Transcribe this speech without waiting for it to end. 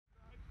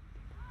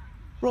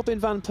Robin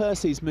van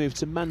Persie's move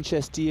to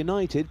Manchester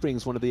United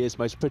brings one of the year's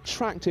most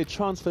protracted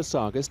transfer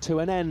sagas to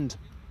an end.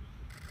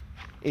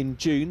 In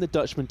June, the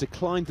Dutchman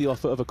declined the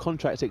offer of a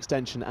contract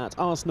extension at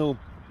Arsenal,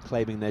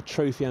 claiming their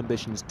trophy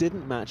ambitions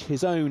didn't match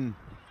his own.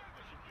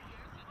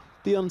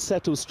 The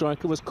unsettled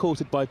striker was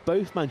courted by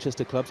both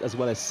Manchester clubs as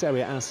well as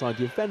Serie A side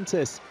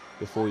Juventus,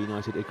 before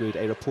United agreed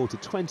a reported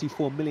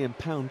 £24 million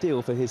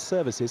deal for his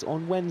services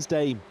on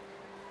Wednesday.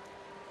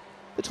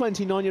 The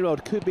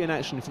 29-year-old could be in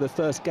action for the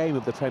first game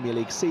of the Premier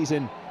League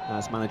season,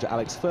 as manager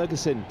Alex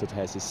Ferguson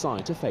prepares his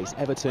side to face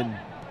Everton.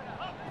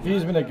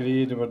 He's been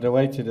agreed, and we're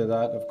delighted at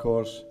that, of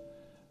course.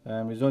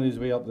 He's on his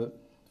way up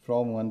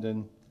from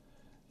London.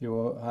 He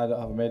will have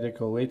a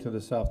medical later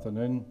this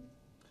afternoon.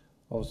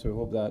 Also,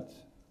 hope that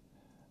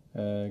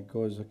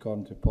goes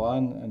according to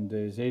plan, and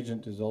his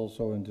agent is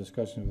also in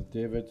discussion with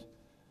David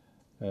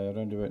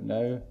around about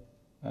now,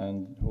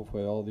 and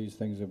hopefully all these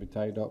things will be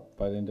tied up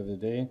by the end of the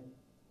day.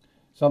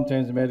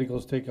 Sometimes the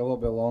medicals take a little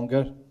bit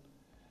longer.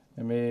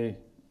 It may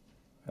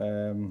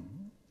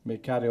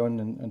carry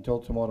on until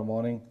tomorrow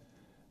morning,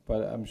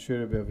 but I'm sure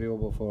it'll be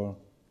available for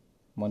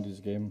Monday's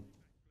game.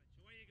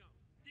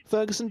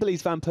 Ferguson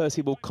believes Van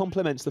Persie will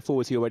complement the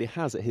forwards he already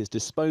has at his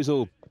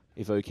disposal,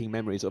 evoking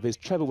memories of his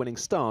treble-winning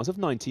stars of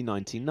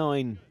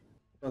 1999.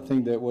 I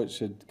think that what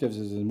gives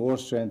us more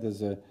strength is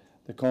the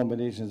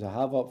combinations I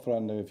have up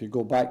front. Now, if you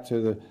go back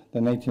to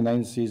the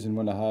 99 season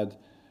when I had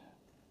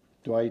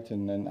Dwight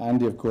and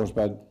Andy, of course,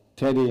 but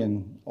Teddy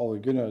and Ole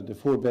Gunnar, the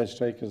four best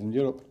strikers in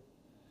Europe.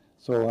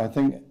 So I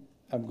think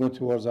I'm going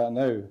towards that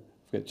now.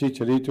 I've got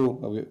Chicharito,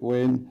 I've got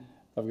Wayne,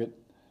 I've got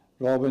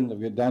Robin,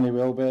 I've got Danny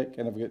Welbeck,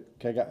 and I've got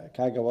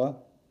Kagawa.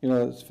 You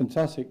know, it's a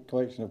fantastic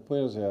collection of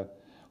players here.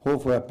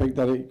 Hopefully I picked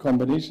the right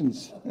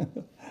combinations.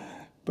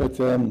 But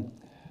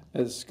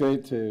it's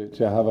great to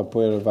have a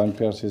player of Van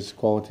Persie's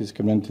qualities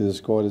come into the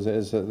squad as it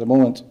is at the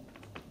moment.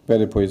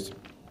 Very pleased.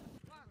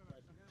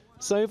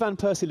 So Van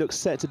Persie looks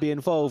set to be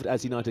involved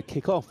as United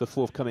kick off the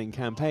forthcoming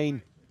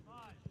campaign.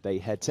 They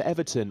head to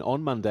Everton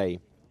on Monday.